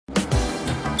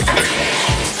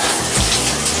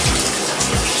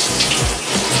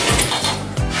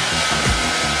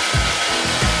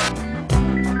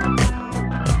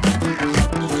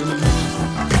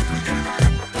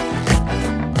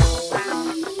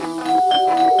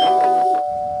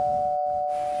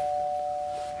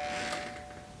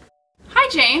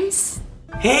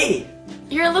Hey!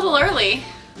 You're a little early.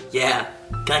 Yeah.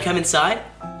 Can I come inside?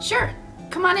 Sure.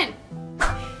 Come on in.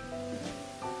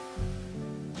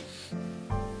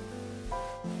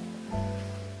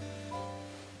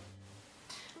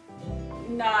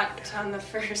 Not on the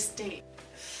first date.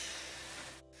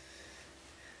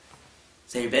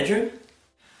 Is that your bedroom?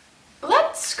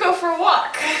 Let's go for a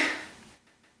walk.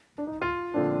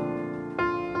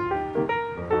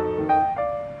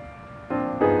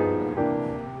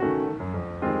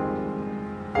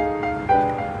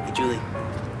 Hey, Julie.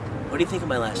 What do you think of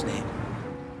my last name?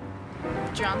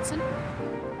 Johnson?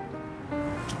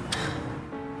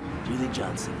 Julie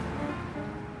Johnson.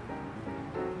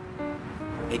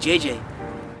 Hey, JJ.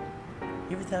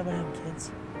 You ever thought about having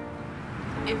kids?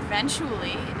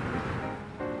 Eventually.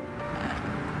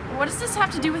 What does this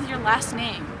have to do with your last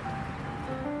name?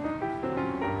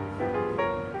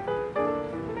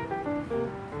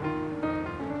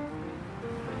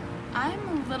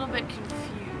 I'm a little bit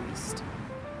confused.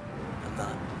 I'm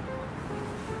not.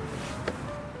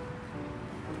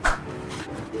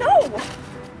 No!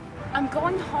 I'm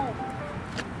going home.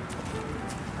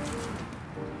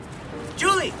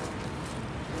 Julie!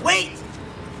 Wait!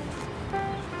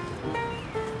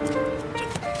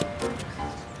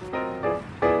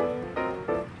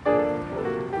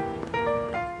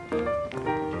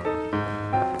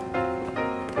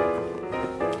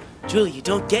 Julie, you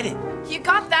don't get it. You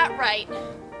got that right.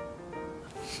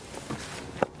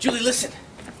 Julie, listen.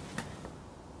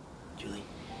 Julie,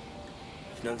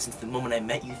 I've known since the moment I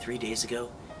met you 3 days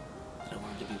ago that I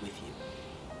wanted to be with you.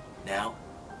 Now,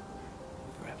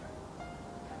 forever.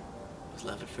 It was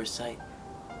love at first sight.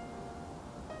 I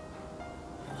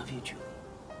love you, Julie.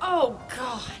 Oh,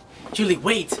 God. Julie,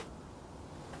 wait!